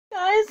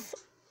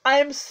I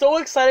am so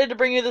excited to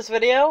bring you this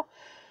video.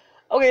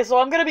 Okay, so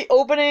I'm going to be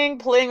opening,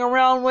 playing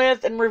around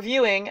with, and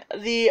reviewing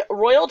the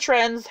Royal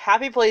Trends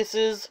Happy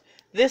Places.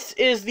 This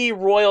is the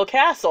Royal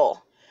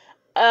Castle.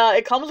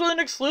 It comes with an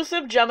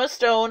exclusive Gemma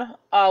Stone,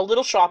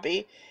 Little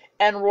Shoppy,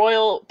 and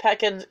Royal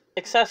Pekin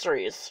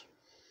accessories.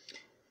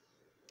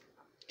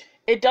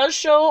 It does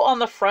show on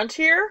the front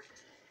here.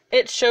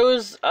 It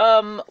shows,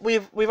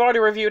 we've already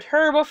reviewed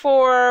her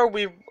before.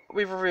 We've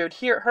reviewed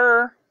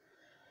her.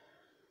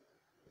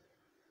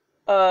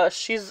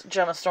 She's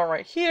Gemma Stone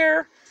right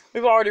here.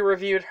 We've already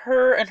reviewed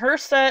her and her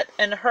set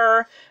and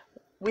her.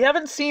 We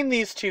haven't seen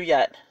these two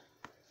yet.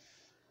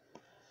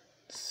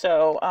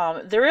 So,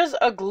 there is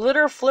a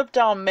glitter flip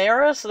down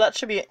Mara, so that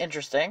should be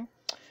interesting.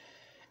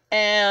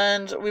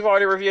 And we've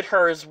already reviewed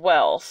her as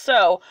well.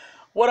 So,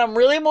 what I'm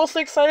really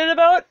mostly excited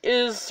about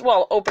is,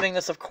 well, opening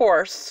this, of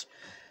course.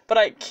 But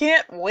I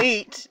can't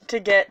wait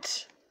to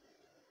get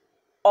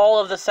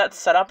all of the sets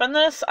set up in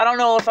this. I don't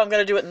know if I'm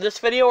going to do it in this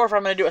video or if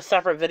I'm going to do a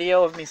separate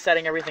video of me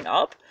setting everything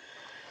up.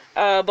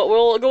 But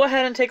we'll go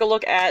ahead and take a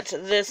look at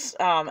this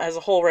as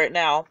a whole right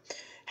now.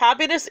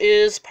 Happiness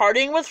is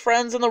partying with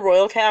friends in the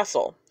royal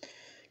castle.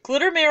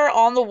 Glitter mirror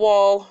on the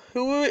wall.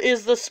 Who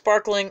is that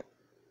sparkling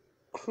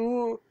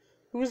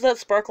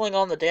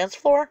on the dance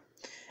floor?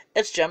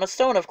 It's Gemma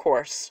Stone, of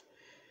course.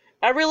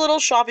 Every little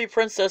shoppy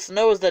princess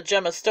knows that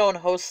Gemma Stone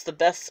hosts the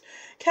best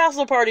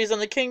castle parties in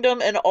the kingdom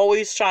and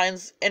always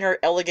shines in her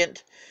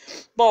elegant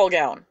ball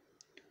gown.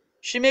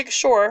 She makes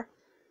sure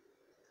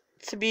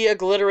to be a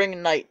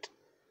glittering night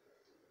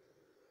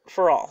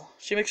for all.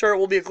 She makes sure it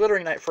will be a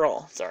glittering night for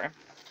all. Sorry.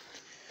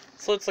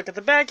 So let's look at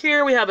the back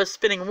here. We have a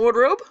spinning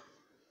wardrobe.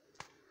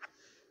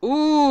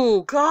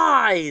 Ooh,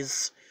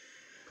 guys.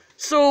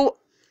 So,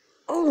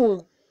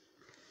 I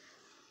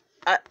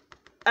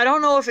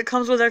don't know if it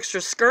comes with extra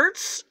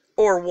skirts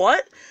or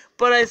what,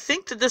 but I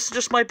think that this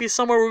just might be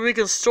somewhere where we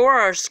can store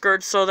our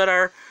skirts so that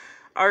our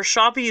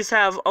shoppies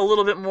have a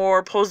little bit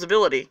more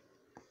posability.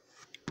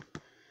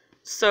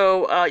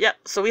 So, yeah,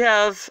 so we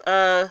have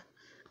a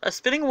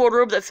spinning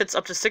wardrobe that fits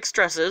up to 6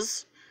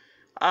 dresses,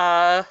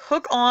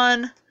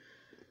 hook-on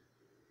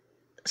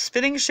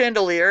spinning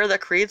chandelier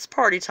that creates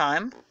party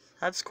time.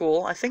 That's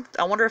cool.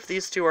 I wonder if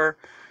these two are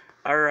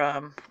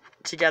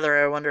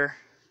together, I wonder.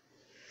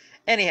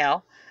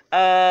 Anyhow,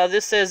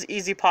 this says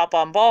easy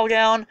pop-on ball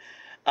gown.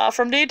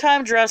 From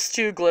daytime dress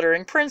to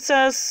glittering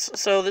princess.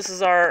 So this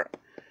is our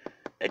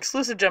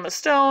exclusive Gemma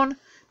Stone.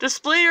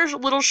 Display your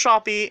little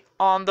shoppy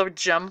on the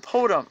gem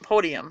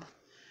podium.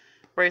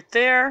 Right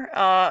there.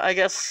 I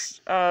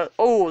guess,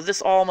 oh,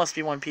 this all must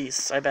be one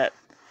piece, I bet.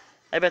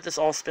 I bet this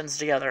all spins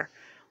together.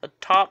 The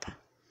top,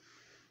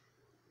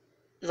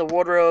 the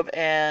wardrobe,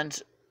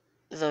 and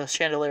the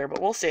chandelier,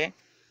 but we'll see.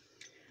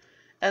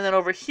 And then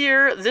over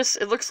here,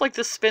 it looks like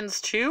this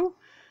spins too.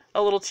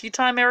 A little tea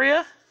time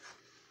area.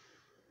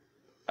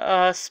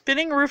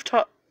 Spinning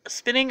rooftop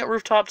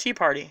tea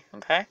party.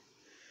 Okay.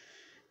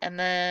 And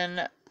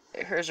then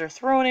here's her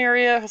throne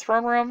area, her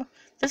throne room.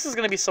 This is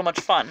going to be so much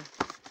fun.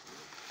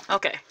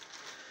 Okay.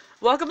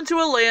 Welcome to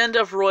a land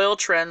of royal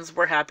trends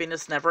where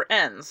happiness never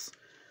ends.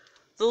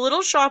 The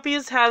little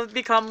shoppies have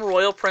become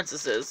royal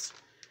princesses.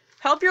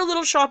 Help your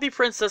little shoppy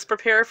princess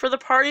prepare for the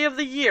party of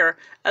the year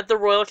at the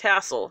royal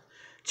castle.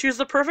 Choose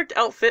the perfect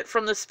outfit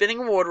from the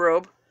spinning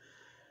wardrobe.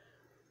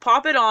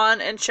 Pop it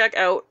on and check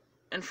out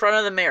in front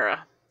of the mirror.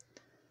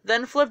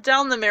 Then flip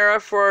down the mirror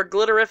for a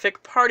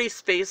glitterific party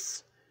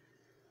space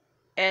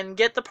and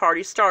get the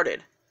party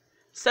started.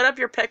 Set up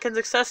your Petkins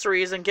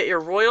accessories and get your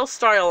royal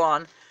style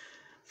on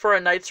for a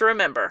night to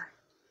remember.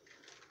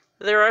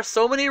 There are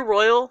so many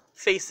royal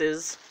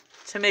faces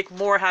to make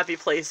more happy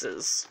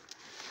places.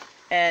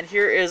 And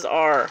here is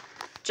our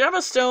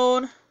Gemma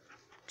Stone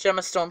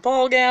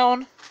ball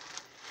gown,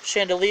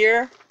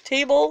 chandelier,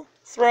 table,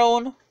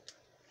 throne,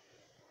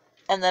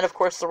 and then of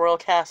course the royal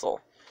castle.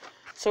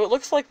 So it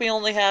looks like we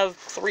only have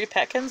 3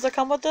 Petkins that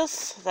come with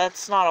this.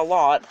 That's not a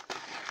lot.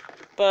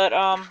 But,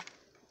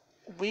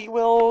 we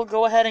will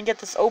go ahead and get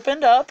this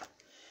opened up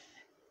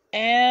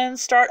and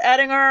start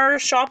adding our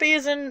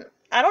shoppies, and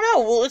I don't know,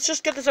 well, let's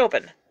just get this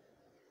open.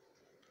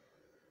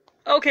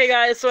 Okay,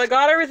 guys, so I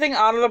got everything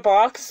out of the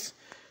box.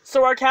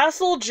 So our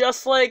castle,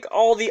 just like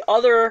all the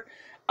other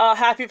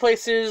Happy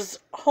Places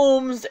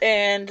homes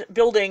and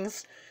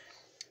buildings,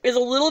 is a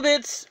little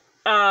bit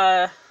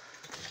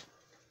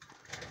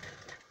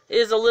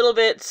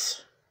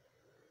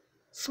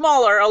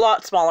smaller, a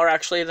lot smaller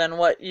actually than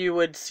what you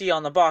would see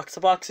on the box. The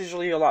box is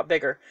usually a lot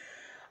bigger.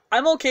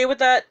 I'm okay with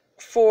that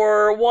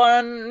for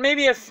one,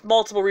 maybe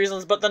multiple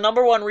reasons, but the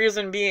number one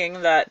reason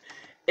being that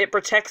it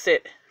protects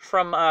it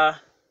from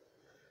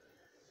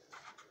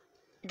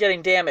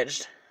getting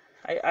damaged.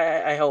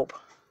 I hope.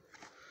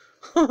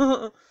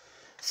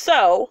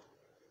 So,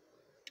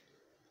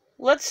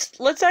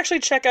 let's actually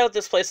check out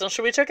this place. Now,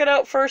 should we check it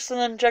out first and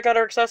then check out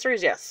our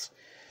accessories? Yes.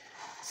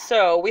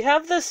 So, we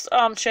have this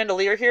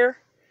chandelier here,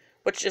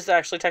 which is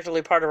actually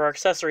technically part of our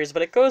accessories,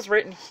 but it goes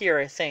right in here,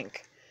 I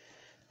think.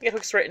 It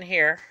hooks right in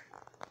here.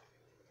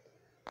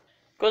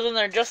 Goes in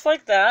there just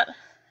like that,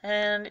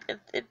 and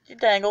it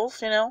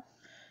dangles, you know.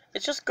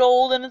 It's just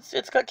gold, and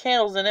it's got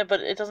candles in it, but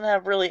it doesn't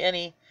have really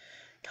any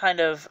kind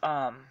of,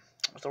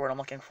 what's the word I'm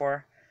looking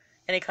for?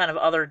 Any kind of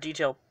other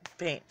detail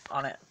paint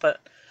on it.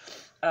 But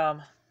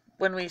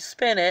when we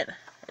spin it,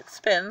 it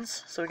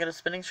spins, so we get a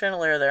spinning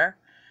chandelier there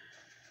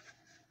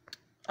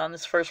on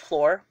this first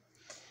floor.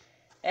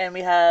 And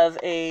we have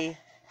a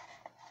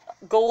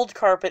gold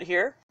carpet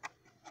here.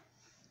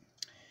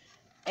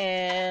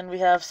 And we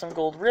have some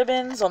gold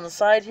ribbons on the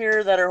side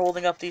here that are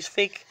holding up these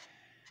fake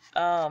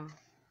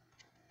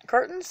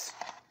curtains.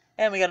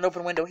 And we got an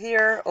open window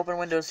here, open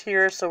windows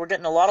here, so we're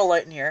getting a lot of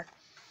light in here.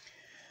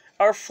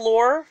 Our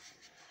floor,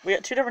 we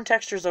got two different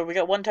textures though. We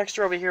got one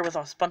texture over here with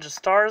a bunch of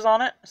stars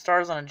on it.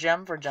 Stars on a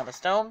gem for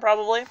gemstone,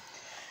 probably.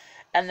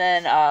 And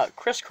then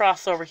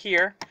crisscross over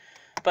here.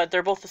 But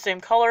they're both the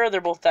same color. They're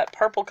both that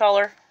purple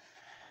color.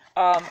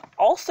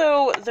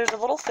 Also, there's a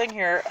little thing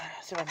here.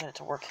 Let's see if I can get it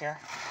to work here.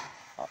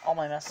 All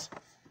my mess.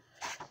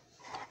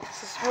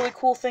 It's this really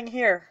cool thing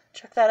here.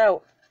 Check that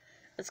out.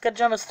 It's got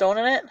gemstone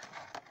in it,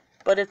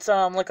 but it's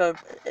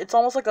it's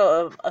almost like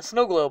a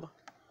snow globe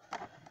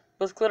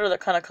with glitter that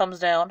kind of comes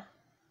down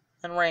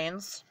and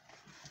rains.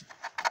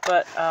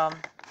 But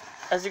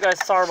as you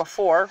guys saw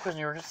before, because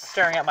you were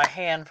staring at my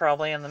hand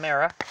probably in the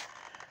mirror,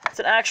 it's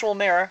an actual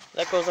mirror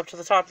that goes up to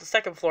the top of the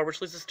second floor,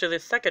 which leads us to the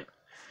second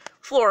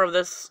floor of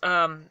this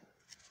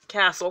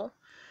castle.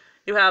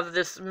 You have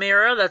this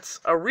mirror that's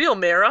a real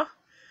mirror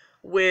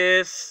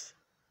with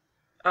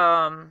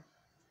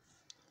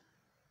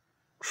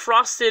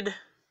frosted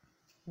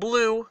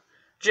blue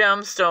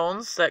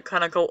gemstones that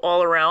kind of go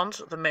all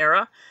around the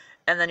mirror.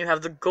 And then you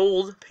have the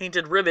gold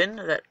painted ribbon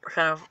that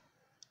kind of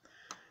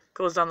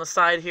goes down the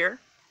side here.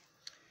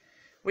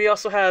 We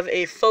also have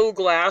a faux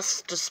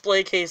glass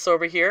display case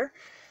over here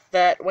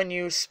that when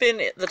you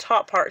spin the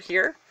top part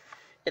here,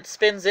 it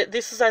spins it.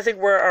 This is, I think,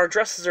 where our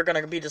dresses are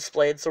going to be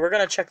displayed, so we're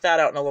going to check that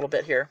out in a little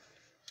bit here.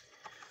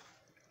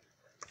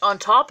 On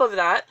top of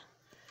that,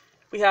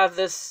 we have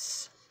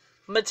this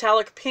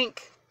metallic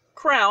pink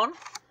crown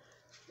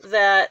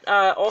that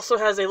also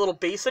has a little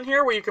basin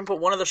here where you can put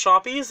one of the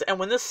shoppies, and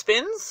when this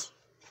spins,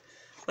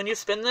 when you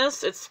spin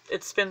this,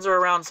 it spins her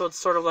around, so it's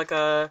sort of like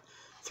a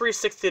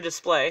 360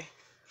 display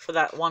for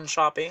that one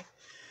shoppy.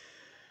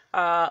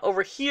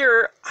 Over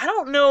here, I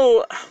don't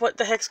know what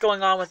the heck's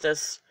going on with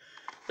this.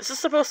 This is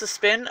supposed to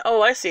spin.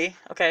 Oh, I see.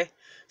 Okay.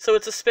 So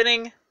it's a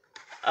spinning,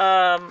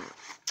 oh,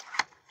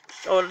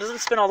 it doesn't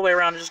spin all the way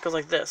around. It just goes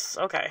like this.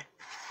 Okay.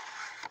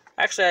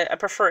 Actually, I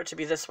prefer it to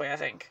be this way, I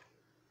think.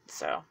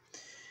 So,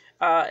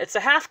 it's a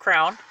half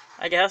crown,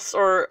 I guess,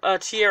 or a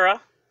tiara.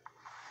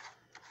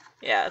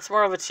 Yeah, it's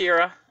more of a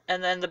tiara.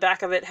 And then the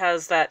back of it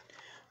has that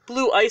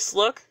blue ice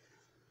look.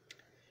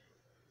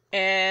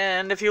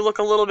 And if you look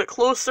a little bit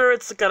closer,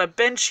 it's got a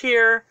bench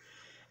here.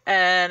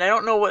 And I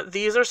don't know what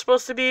these are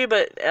supposed to be,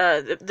 but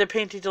the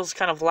paint details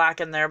kind of lack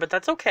in there, but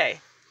that's okay.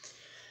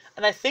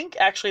 And I think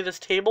actually this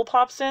table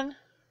pops in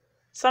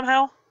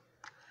somehow.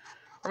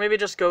 Or maybe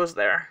it just goes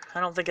there. I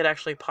don't think it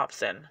actually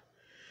pops in.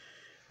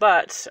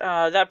 But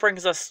that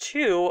brings us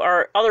to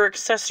our other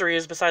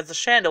accessories besides the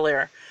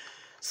chandelier.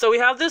 So we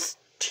have this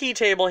tea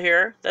table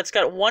here that's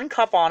got one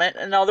cup on it,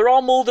 and now they're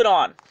all molded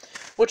on,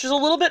 which is a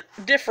little bit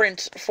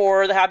different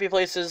for the Happy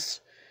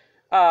Places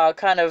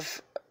kind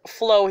of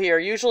flow here.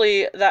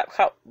 Usually that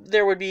cup,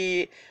 there would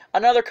be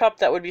another cup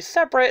that would be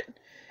separate,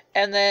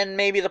 and then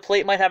maybe the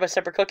plate might have a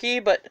separate cookie,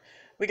 but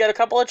we got a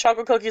couple of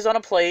chocolate cookies on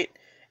a plate,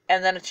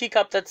 and then a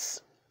teacup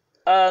that's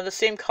the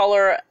same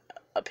color,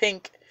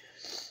 pink,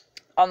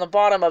 on the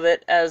bottom of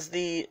it as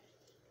the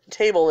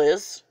table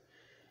is.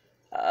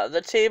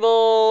 The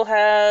table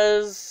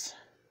has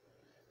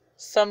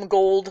some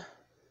gold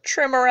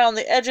trim around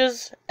the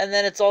edges, and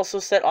then it's also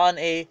set on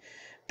a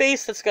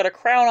base that's got a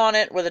crown on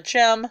it with a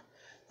gem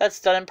that's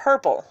done in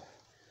purple.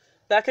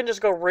 That can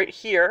just go right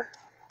here.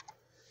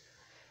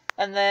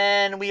 And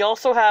then we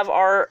also have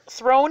our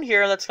throne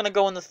here that's going to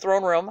go in the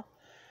throne room.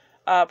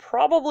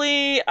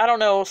 Probably, I don't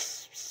know,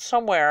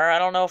 somewhere. I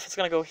don't know if it's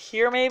going to go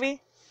here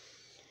maybe.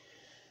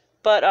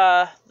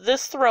 But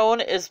this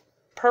throne is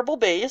purple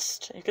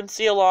based. You can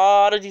see a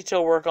lot of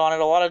detail work on it,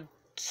 a lot of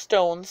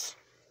stones,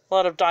 a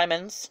lot of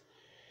diamonds.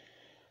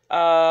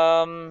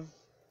 And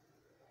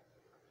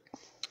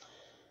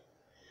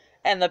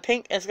the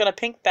pink, it's got a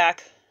pink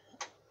back.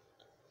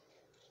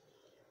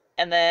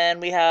 And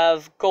then we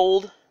have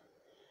gold,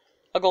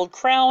 a gold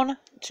crown,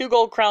 two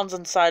gold crowns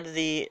inside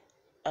the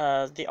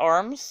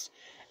arms.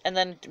 And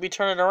then we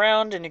turn it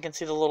around and you can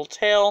see the little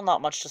tail,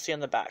 not much to see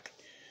in the back.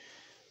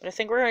 But I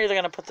think we're either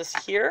going to put this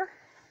here,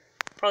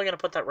 probably going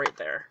to put that right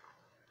there.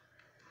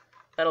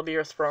 That'll be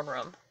your throne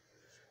room.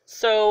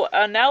 So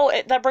now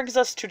that brings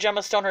us to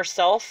Gemma Stone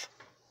herself.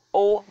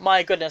 Oh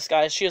my goodness,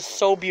 guys, she is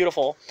so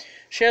beautiful.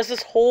 She has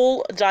this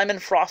whole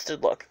diamond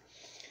frosted look.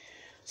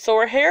 So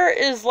her hair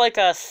is like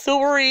a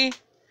silvery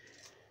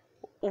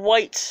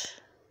white,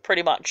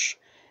 pretty much.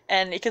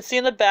 And you can see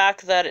in the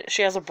back that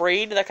she has a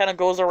braid that kind of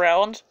goes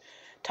around,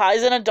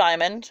 ties in a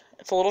diamond.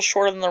 It's a little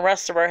shorter than the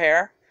rest of her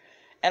hair.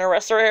 And the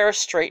rest of her hair is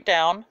straight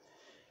down.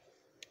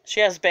 She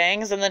has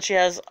bangs, and then she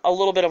has a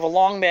little bit of a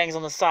long bangs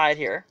on the side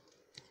here.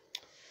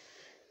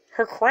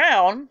 Her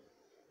crown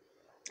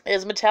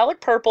is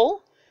metallic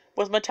purple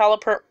with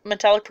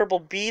metallic purple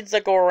beads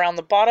that go around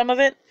the bottom of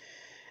it.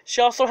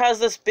 She also has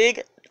this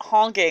big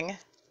honking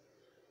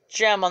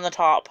gem on the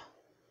top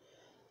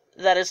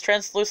that is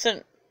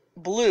translucent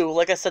blue,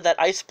 like I said, that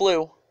ice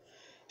blue.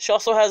 She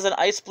also has an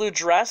ice blue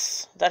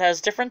dress that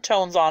has different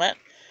tones on it.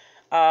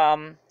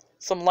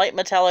 Some light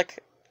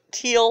metallic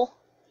teal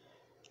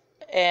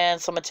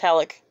and some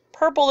metallic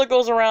purple that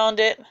goes around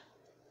it.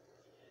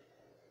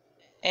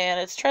 And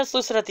it's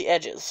translucent at the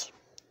edges.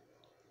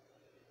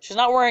 She's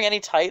not wearing any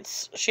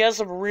tights. She has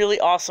some really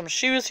awesome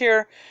shoes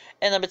here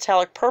in the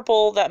metallic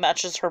purple that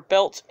matches her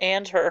belt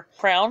and her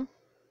crown.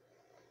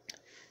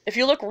 If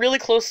you look really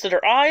close to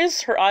her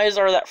eyes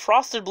are that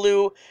frosted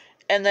blue,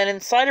 and then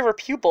inside of her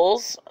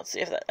pupils, let's see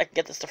if I can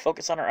get this to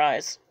focus on her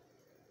eyes.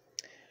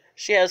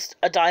 She has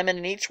a diamond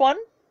in each one.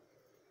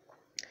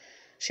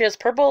 She has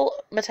purple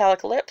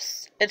metallic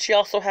lips, and she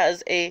also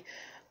has a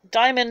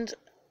diamond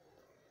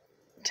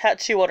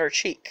tattoo on her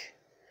cheek.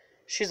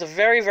 She's a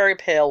very, very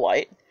pale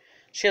white.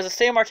 She has the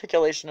same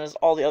articulation as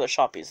all the other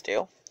Shoppies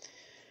do.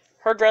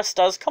 Her dress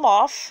does come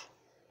off.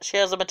 She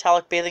has a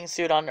metallic bathing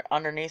suit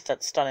underneath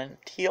that's done in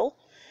teal.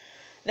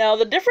 Now,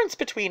 the difference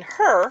between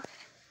her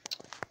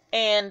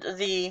and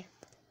the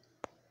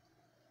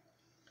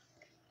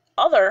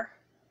other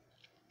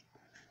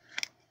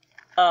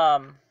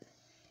little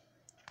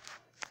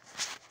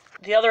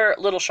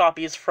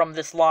Shoppies from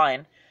this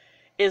line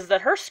is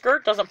that her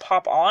skirt doesn't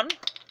pop on.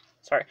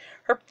 Sorry,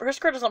 her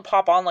skirt doesn't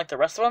pop on like the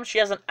rest of them. She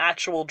has an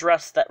actual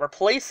dress that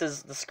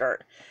replaces the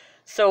skirt.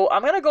 So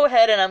I'm going to go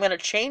ahead and I'm going to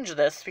change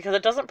this because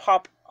it doesn't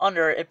pop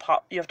under.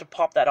 You have to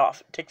pop that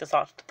off, take this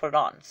off to put it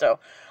on. So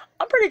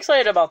I'm pretty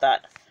excited about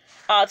that.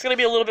 It's going to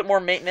be a little bit more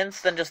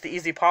maintenance than just the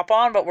easy pop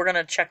on, but we're going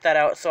to check that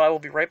out, so I will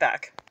be right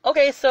back.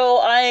 Okay, so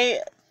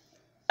I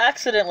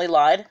accidentally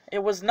lied.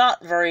 It was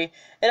not very...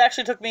 It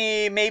actually took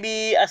me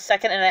maybe a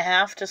second and a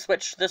half to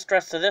switch this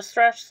dress to this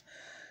dress.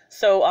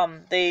 So,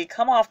 they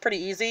come off pretty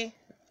easy.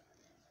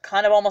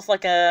 Kind of almost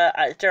like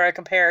dare I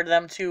compare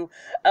them to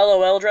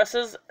LOL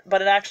dresses,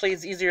 but it actually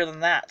is easier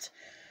than that.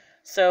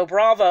 So,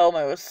 bravo,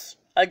 Moose.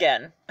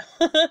 Again.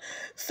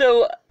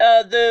 So,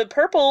 the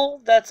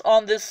purple that's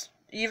on this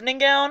evening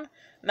gown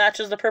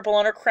matches the purple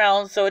on her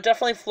crown, so it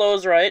definitely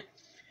flows right.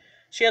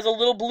 She has a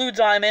little blue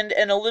diamond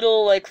and a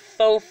little, like,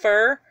 faux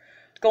fur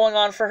going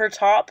on for her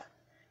top.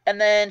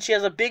 And then she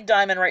has a big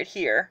diamond right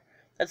here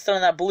that's done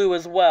in that blue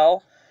as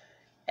well.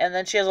 And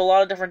then she has a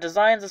lot of different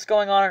designs that's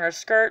going on in her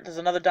skirt. There's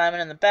another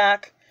diamond in the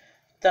back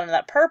done in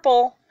that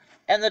purple.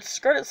 And the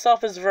skirt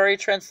itself is very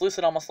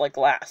translucent, almost like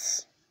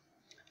glass.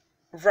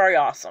 Very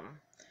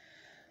awesome.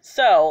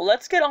 So,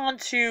 let's get on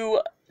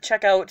to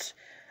check out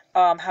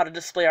how to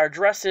display our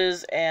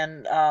dresses,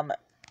 and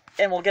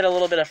we'll get a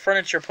little bit of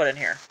furniture put in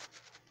here.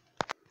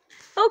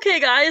 Okay,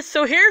 guys,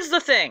 so here's the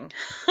thing.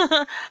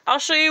 I'll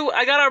show you.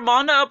 I got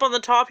Armanda up on the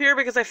top here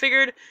because I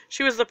figured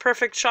she was the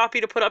perfect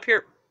Shoppy to put up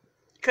here,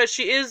 because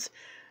she is,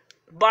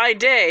 by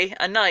day,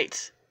 a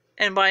knight,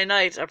 and by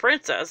night, a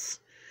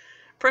princess.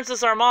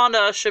 Princess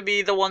Armanda should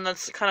be the one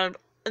that's kind of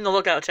in the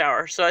lookout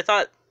tower, so I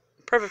thought,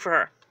 perfect for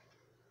her.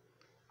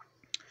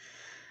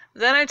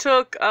 Then I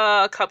took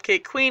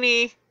Cupcake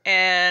Queenie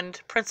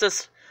and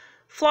Princess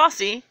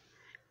Flossie,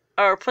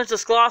 or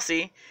Princess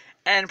Glossy,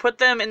 and put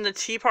them in the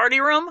tea party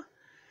room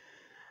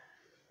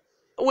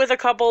with a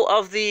couple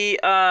of the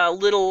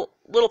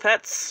little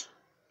pets.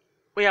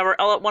 We have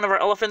one of our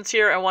elephants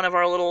here and one of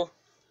our little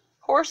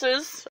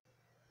horses.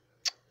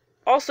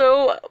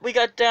 Also, we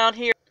got down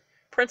here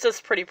Princess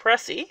Pretty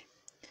Pressy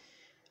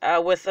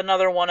with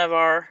another one of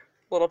our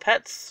little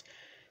pets,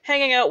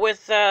 hanging out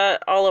with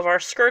all of our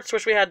skirts,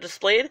 which we had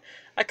displayed.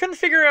 I couldn't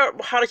figure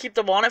out how to keep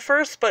them on at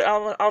first, but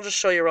I'll just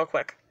show you real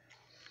quick.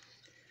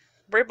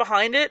 Right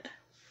behind it,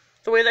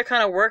 the way that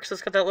kind of works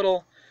is got that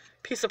little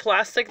piece of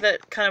plastic,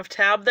 that kind of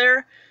tab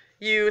there.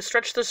 You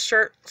stretch the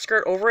skirt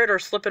over it or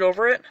slip it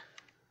over it,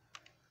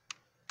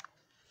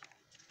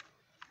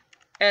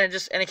 and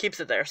it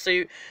keeps it there. So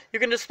you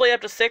can display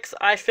up to 6.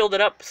 I filled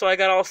it up, so I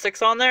got all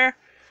 6 on there.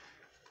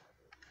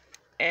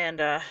 And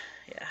yeah,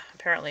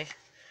 apparently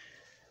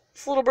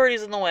this little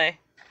birdie's in the way.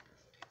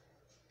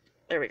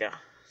 There we go.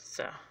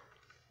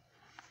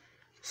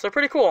 So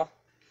pretty cool.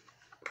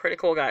 Pretty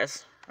cool,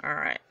 guys. All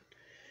right.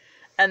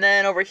 And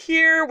then over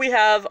here we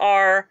have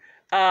our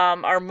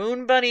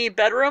Moon Bunny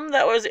bedroom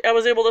that I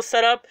was able to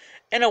set up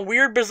in a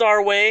weird,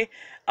 bizarre way.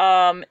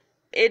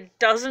 It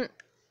doesn't.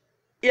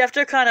 You have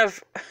to kind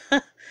of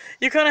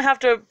have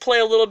to play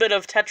a little bit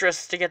of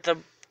Tetris to get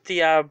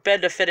the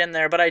bed to fit in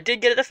there. But I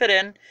did get it to fit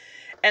in.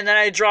 And then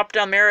I dropped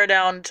Mara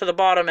down to the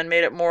bottom and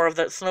made it more of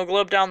that snow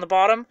globe down the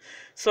bottom,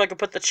 so I could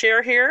put the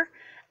chair here.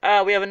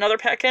 We have another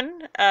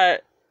petkin.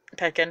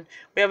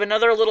 We have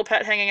another little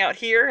pet hanging out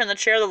here in the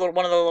chair,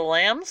 one of the little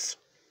lambs.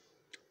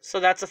 So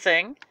that's a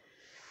thing.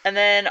 And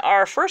then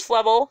our first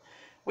level,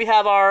 we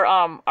have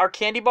our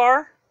candy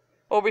bar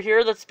over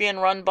here that's being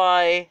run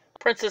by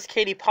Princess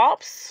Katie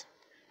Pops,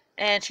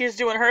 and she's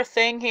doing her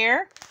thing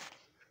here.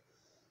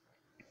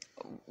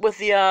 with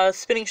the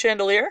spinning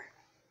chandelier.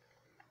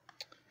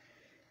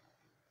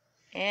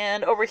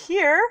 And over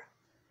here,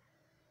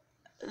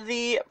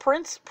 the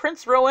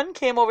Prince Rowan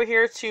came over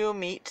here to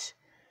meet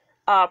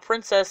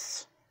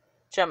Princess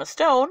Gemma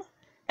Stone,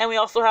 and we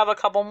also have a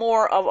couple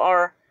more of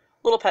our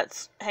little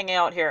pets hanging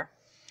out here.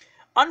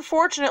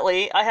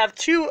 Unfortunately, I have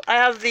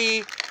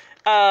the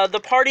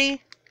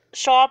party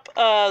shop,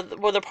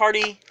 where the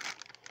party,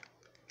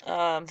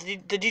 the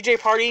DJ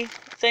party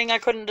thing I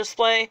couldn't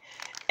display,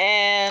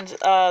 and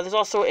there's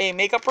also a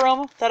makeup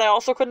room that I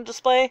also couldn't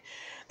display.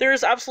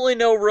 There's absolutely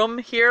no room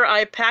here.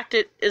 I packed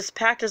as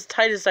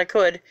tight as I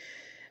could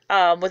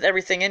with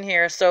everything in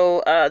here,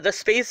 so the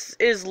space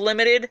is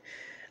limited.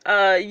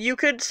 You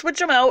could switch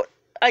them out.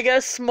 I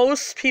guess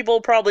most people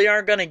probably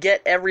aren't going to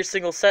get every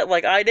single set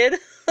like I did.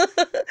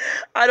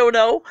 I don't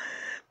know.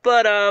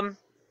 But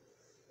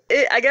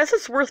I guess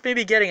it's worth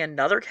maybe getting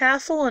another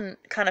castle and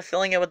kind of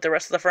filling it with the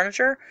rest of the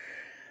furniture.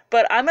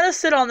 But I'm going to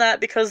sit on that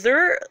because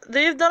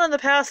they've done in the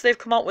past, they've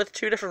come out with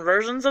 2 different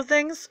versions of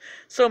things.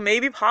 So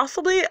maybe,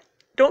 possibly,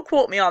 don't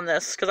quote me on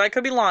this because I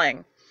could be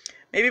lying.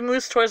 Maybe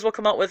Moose Toys will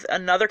come out with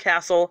another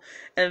castle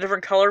in a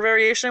different color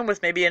variation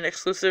with maybe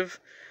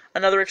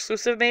another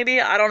exclusive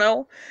maybe. I don't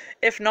know.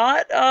 If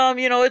not,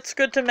 you know, it's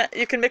good to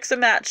you can mix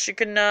and match. You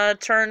can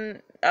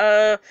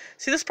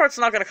see, this part's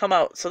not going to come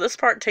out, so this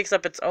part takes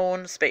up its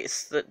own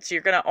space. So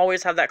you're going to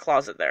always have that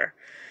closet there.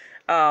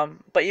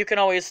 But you can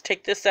always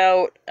take this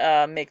out,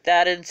 make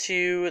that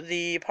into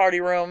the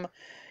party room,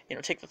 you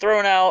know, take the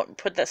throne out,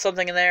 put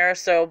something in there.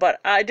 So,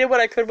 but I did what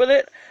I could with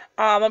it.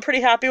 I'm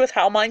pretty happy with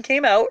how mine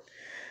came out.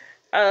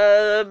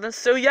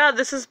 So yeah,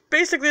 this is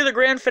basically the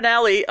grand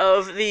finale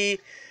of the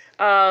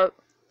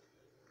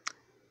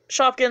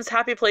Shopkins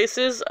Happy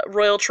Places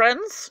Royal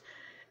Trends.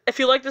 If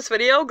you like this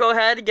video, go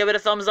ahead and give it a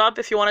thumbs up.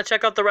 If you want to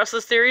check out the rest of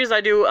the series, I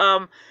do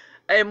a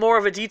more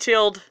of a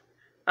detailed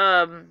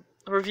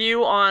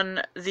review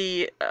on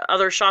the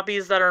other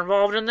shoppies that are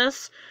involved in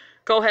this.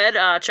 Go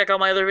ahead, check out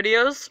my other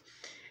videos.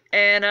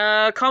 And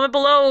comment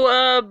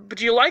below,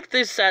 do you like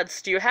these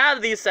sets? Do you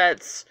have these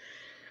sets?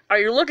 Are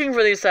you looking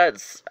for these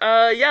sets?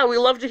 Yeah, we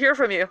love to hear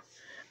from you.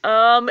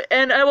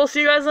 And I will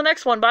see you guys in the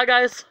next one. Bye,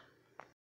 guys.